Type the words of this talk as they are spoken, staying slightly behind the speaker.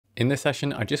In this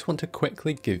session, I just want to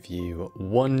quickly give you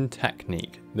one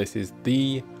technique. This is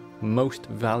the most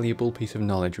valuable piece of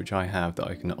knowledge which I have that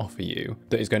I can offer you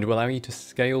that is going to allow you to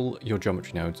scale your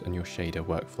geometry nodes and your shader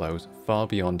workflows far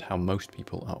beyond how most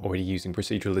people are already using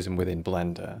proceduralism within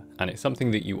Blender. And it's something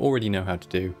that you already know how to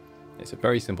do. It's a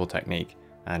very simple technique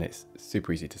and it's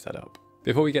super easy to set up.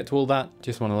 Before we get to all that,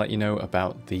 just want to let you know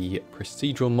about the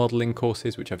procedural modeling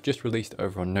courses which I've just released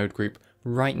over on Node Group.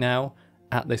 Right now,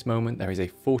 at this moment, there is a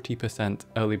 40%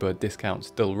 early bird discount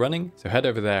still running, so head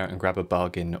over there and grab a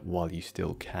bargain while you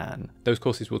still can. Those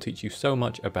courses will teach you so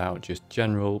much about just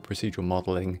general procedural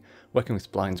modeling, working with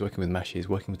splines, working with meshes,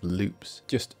 working with loops,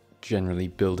 just generally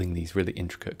building these really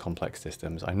intricate, complex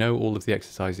systems. I know all of the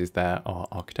exercises there are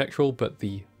architectural, but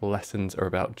the lessons are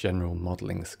about general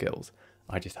modeling skills.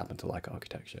 I just happen to like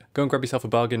architecture. Go and grab yourself a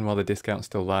bargain while the discount's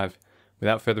still live.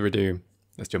 Without further ado,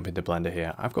 let's jump into Blender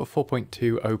here. I've got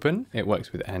 4.2 open. It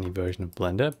works with any version of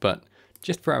Blender, but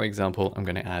just for our example, I'm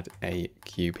going to add a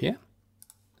cube here.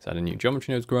 Let's add a new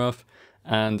geometry nodes graph,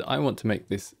 and I want to make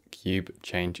this cube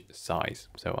change size.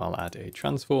 So I'll add a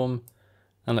transform,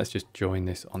 and let's just join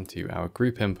this onto our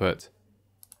group input.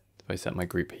 If I set my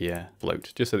group here,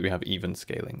 float, just so that we have even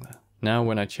scaling there. Now,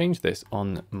 when I change this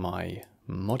on my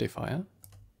modifier,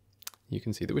 you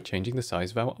can see that we're changing the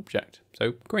size of our object.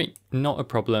 So great, not a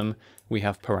problem. We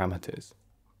have parameters.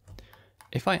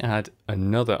 If I add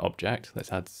another object, let's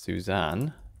add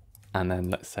Suzanne, and then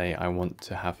let's say I want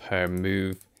to have her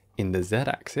move in the Z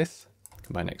axis,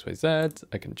 combine X, Y, Z.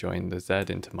 I can join the Z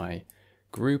into my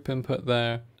group input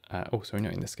there. Oh, sorry,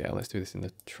 not in the scale. Let's do this in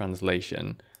the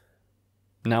translation.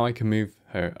 Now I can move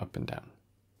her up and down.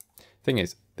 Thing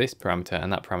is, this parameter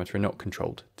and that parameter are not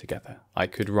controlled together. I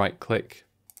could right click,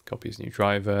 copy as new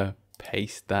driver,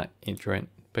 paste that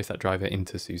driver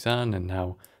into Suzanne, and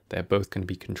now they're both going to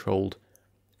be controlled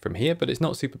from here, but it's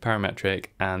not super parametric.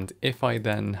 And if I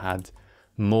then had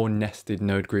more nested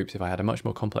node groups, if I had a much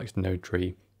more complex node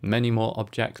tree, many more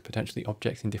objects, potentially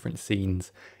objects in different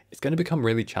scenes, it's going to become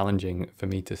really challenging for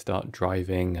me to start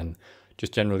driving and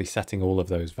just generally setting all of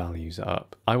those values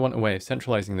up. I want a way of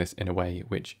centralizing this in a way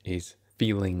which is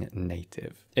feeling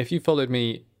native. If you followed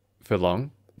me for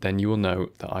long, then you will know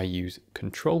that I use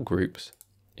control groups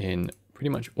in pretty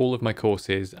much all of my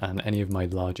courses and any of my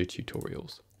larger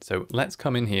tutorials. So let's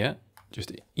come in here,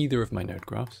 just either of my node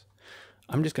graphs.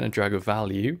 I'm just going to drag a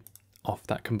value off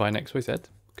that combine XYZ,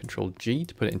 Control G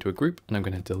to put it into a group, and I'm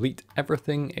going to delete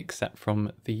everything except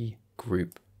from the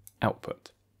group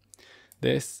output.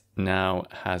 This now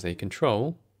has a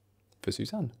control for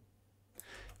Suzanne.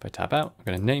 If I tab out, I'm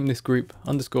going to name this group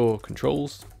underscore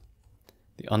controls.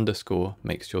 The underscore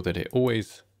makes sure that it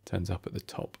always turns up at the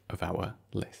top of our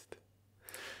list.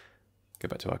 Go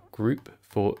back to our group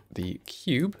for the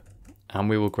cube, and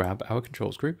we will grab our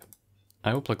controls group.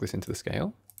 I will plug this into the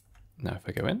scale. Now if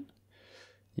I go in,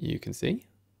 you can see,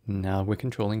 now we're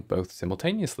controlling both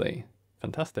simultaneously.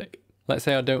 Fantastic. Let's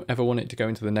say I don't ever want it to go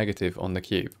into the negative on the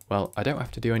cube. Well, I don't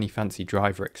have to do any fancy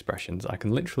driver expressions. I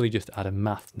can literally just add a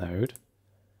math node,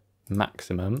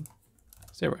 maximum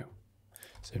 0.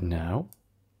 So now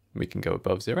we can go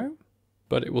above 0,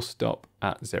 but it will stop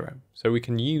at 0. So we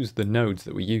can use the nodes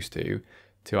that we used to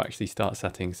actually start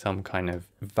setting some kind of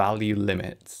value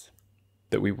limits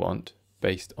that we want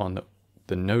based on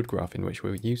the node graph in which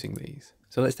we're using these.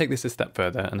 So let's take this a step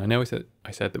further. And I know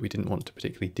I said that we didn't want to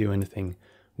particularly do anything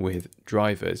with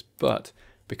drivers, but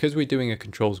because we're doing a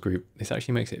controls group, this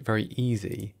actually makes it very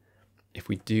easy if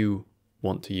we do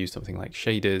want to use something like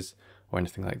shaders or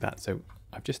anything like that. So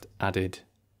I've just added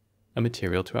a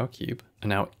material to our cube. And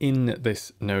now in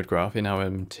this node graph, in our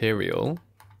material,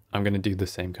 I'm going to do the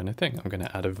same kind of thing. I'm going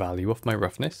to add a value of my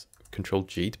roughness, Control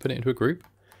G to put it into a group,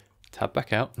 tab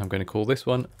back out, and I'm going to call this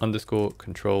one underscore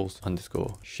controls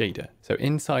underscore shader. So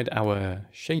inside our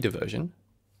shader version,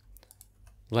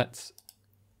 let's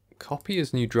copy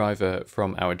as new driver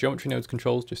from our geometry nodes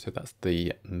controls, just so that's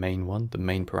the main one, the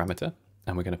main parameter.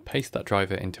 And we're going to paste that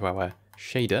driver into our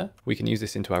shader. We can use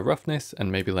this into our roughness,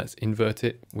 and maybe let's invert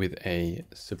it with a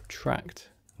subtract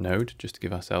node just to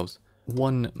give ourselves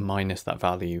 1 minus that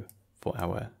value for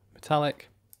our metallic.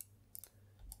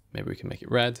 Maybe we can make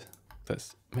it red.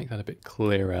 Let's make that a bit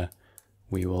clearer.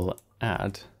 We will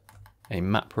add a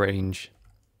map range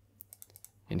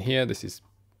in here. This is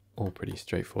all pretty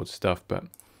straightforward stuff, but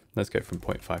let's go from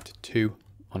 0.5 to 2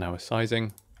 on our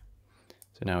sizing.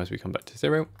 So now as we come back to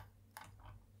 0,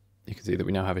 you can see that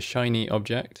we now have a shiny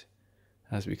object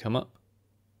as we come up.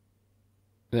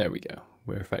 There we go.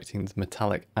 We're affecting the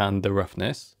metallic and the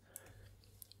roughness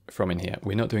from in here.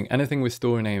 We're not doing anything with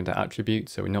store named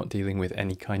attributes, so we're not dealing with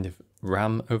any kind of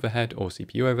RAM overhead or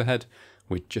CPU overhead.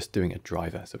 we're just doing a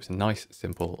driver. So it's a nice,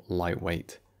 simple,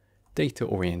 lightweight,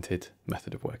 data-oriented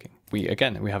method of working. We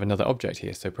have another object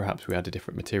here. So perhaps we add a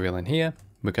different material in here.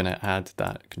 We're going to add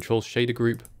that controls shader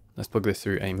group. Let's plug this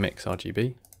through a mix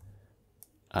RGB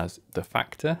as the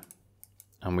factor.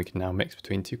 And we can now mix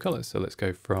between two colors. So let's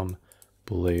go from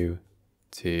blue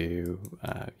to,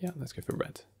 let's go for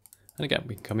red. And again,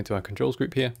 we can come into our controls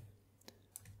group here.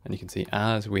 And you can see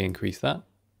as we increase that,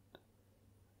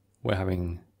 we're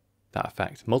having that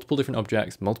effect. Multiple different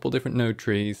objects, multiple different node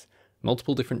trees,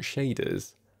 multiple different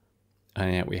shaders.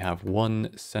 And yet we have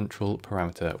one central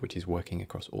parameter, which is working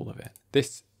across all of it.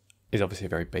 This is obviously a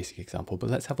very basic example, but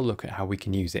let's have a look at how we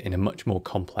can use it in a much more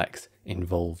complex,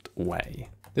 involved way.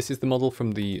 This is the model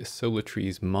from the Solar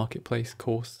Trees Marketplace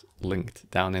course, linked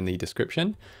down in the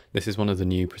description. This is one of the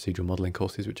new procedural modeling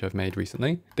courses which I've made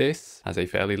recently. This has a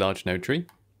fairly large node tree.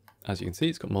 As you can see,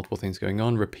 it's got multiple things going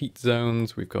on, repeat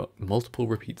zones. We've got multiple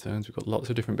repeat zones. We've got lots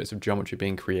of different bits of geometry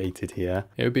being created here.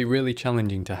 It would be really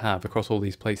challenging to have across all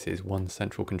these places one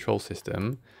central control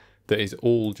system that is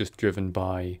all just driven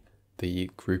by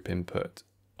the group input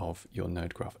of your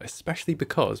node graph, especially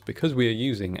because we are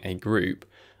using a group,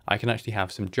 I can actually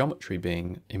have some geometry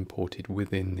being imported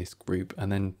within this group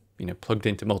and then, plugged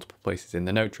into multiple places in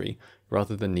the node tree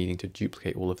rather than needing to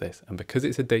duplicate all of this. And because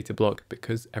it's a data block,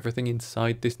 because everything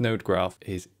inside this node graph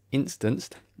is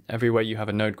instanced, everywhere you have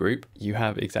a node group, you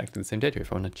have exactly the same data.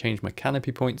 If I want to change my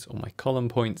canopy points or my column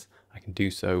points, I can do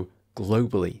so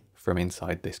globally from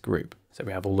inside this group. So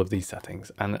we have all of these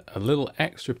settings and a little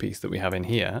extra piece that we have in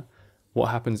here.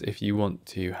 What happens if you want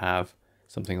to have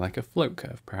something like a float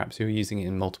curve? Perhaps you're using it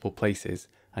in multiple places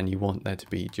and you want there to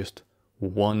be just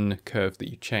one curve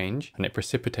that you change and it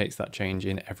precipitates that change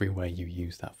in everywhere you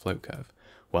use that float curve.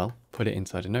 Well, put it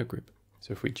inside a node group.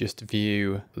 So if we just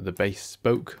view the base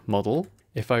spoke model,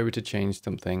 if I were to change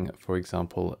something, for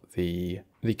example, the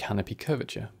canopy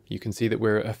curvature, you can see that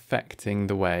we're affecting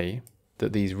the way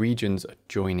that these regions are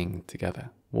joining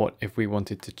together. What if we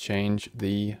wanted to change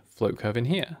the float curve in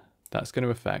here? That's going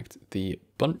to affect the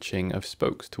bunching of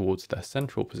spokes towards their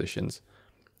central positions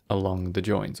along the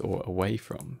joins or away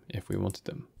from if we wanted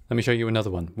them. Let me show you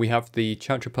another one. We have the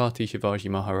Chhatrapati Shivaji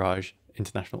Maharaj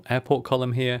International Airport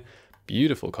column here.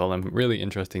 Beautiful column, really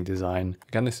interesting design.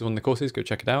 Again, this is one of the courses, go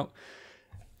check it out.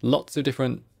 Lots of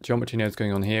different geometry nodes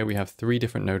going on here. We have 3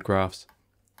 different node graphs.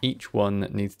 Each one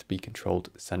needs to be controlled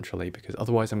centrally because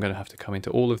otherwise I'm going to have to come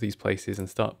into all of these places and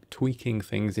start tweaking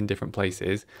things in different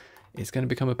places. It's going to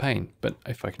become a pain. But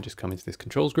if I can just come into this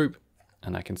controls group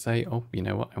and I can say, oh, you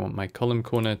know what? I want my column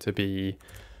corner to be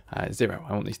 0.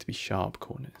 I want these to be sharp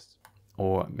corners.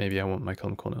 Or maybe I want my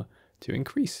column corner to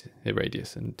increase the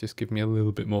radius and just give me a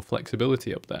little bit more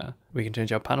flexibility up there. We can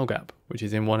change our panel gap, which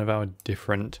is in one of our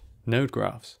different node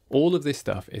graphs. All of this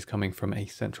stuff is coming from a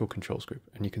central controls group.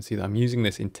 And you can see that I'm using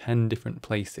this in 10 different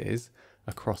places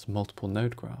across multiple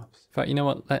node graphs. In fact, you know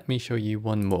what? Let me show you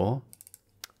one more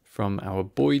from our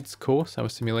Boids course, our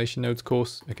simulation nodes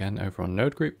course, again, over on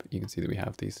node group. You can see that we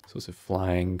have these sorts of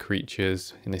flying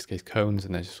creatures, in this case, cones,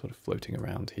 and they're just sort of floating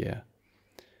around here,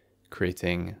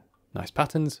 creating nice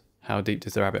patterns. How deep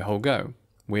does the rabbit hole go?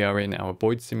 We are in our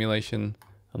Boids simulation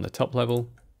on the top level.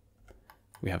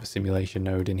 We have a simulation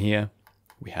node in here.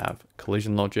 We have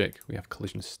collision logic. We have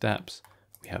collision steps.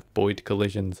 We have Boid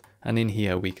collisions. And in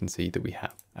here, we can see that we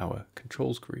have our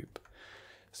controls group.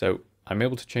 So I'm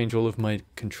able to change all of my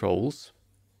controls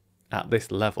at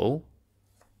this level,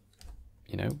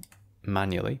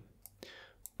 manually.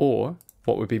 Or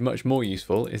what would be much more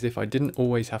useful is if I didn't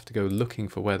always have to go looking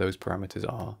for where those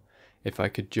parameters are. If I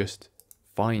could just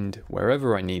find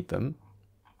wherever I need them,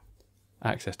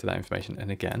 access to that information.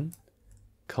 And again,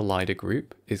 collider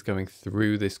group is going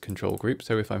through this control group.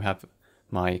 So if I have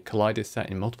my colliders set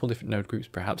in multiple different node groups,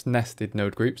 perhaps nested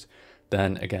node groups,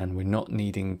 then again, we're not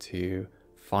needing to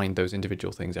find those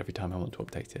individual things every time I want to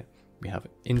update it. We have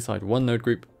inside one node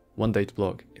group, one data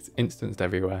block, it's instanced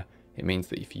everywhere. It means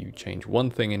that if you change one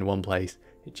thing in one place,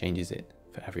 it changes it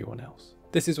for everyone else.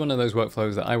 This is one of those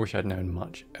workflows that I wish I'd known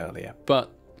much earlier,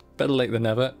 but better late than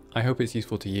never. I hope it's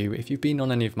useful to you. If you've been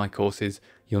on any of my courses,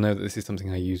 you'll know that this is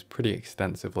something I use pretty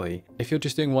extensively. If you're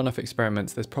just doing one-off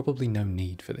experiments, there's probably no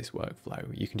need for this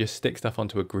workflow. You can just stick stuff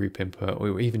onto a group input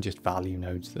or even just value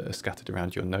nodes that are scattered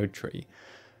around your node tree.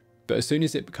 But as soon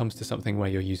as it comes to something where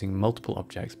you're using multiple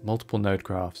objects, multiple node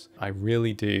graphs, I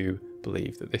really do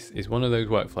believe that this is one of those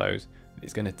workflows that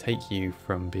is going to take you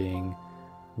from being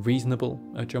reasonable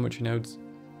at geometry nodes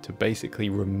to basically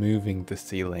removing the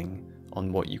ceiling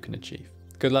on what you can achieve.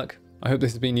 Good luck. I hope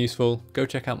this has been useful. Go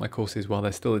check out my courses while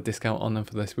there's still a discount on them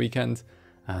for this weekend,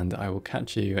 and I will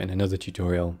catch you in another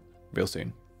tutorial real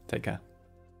soon. Take care.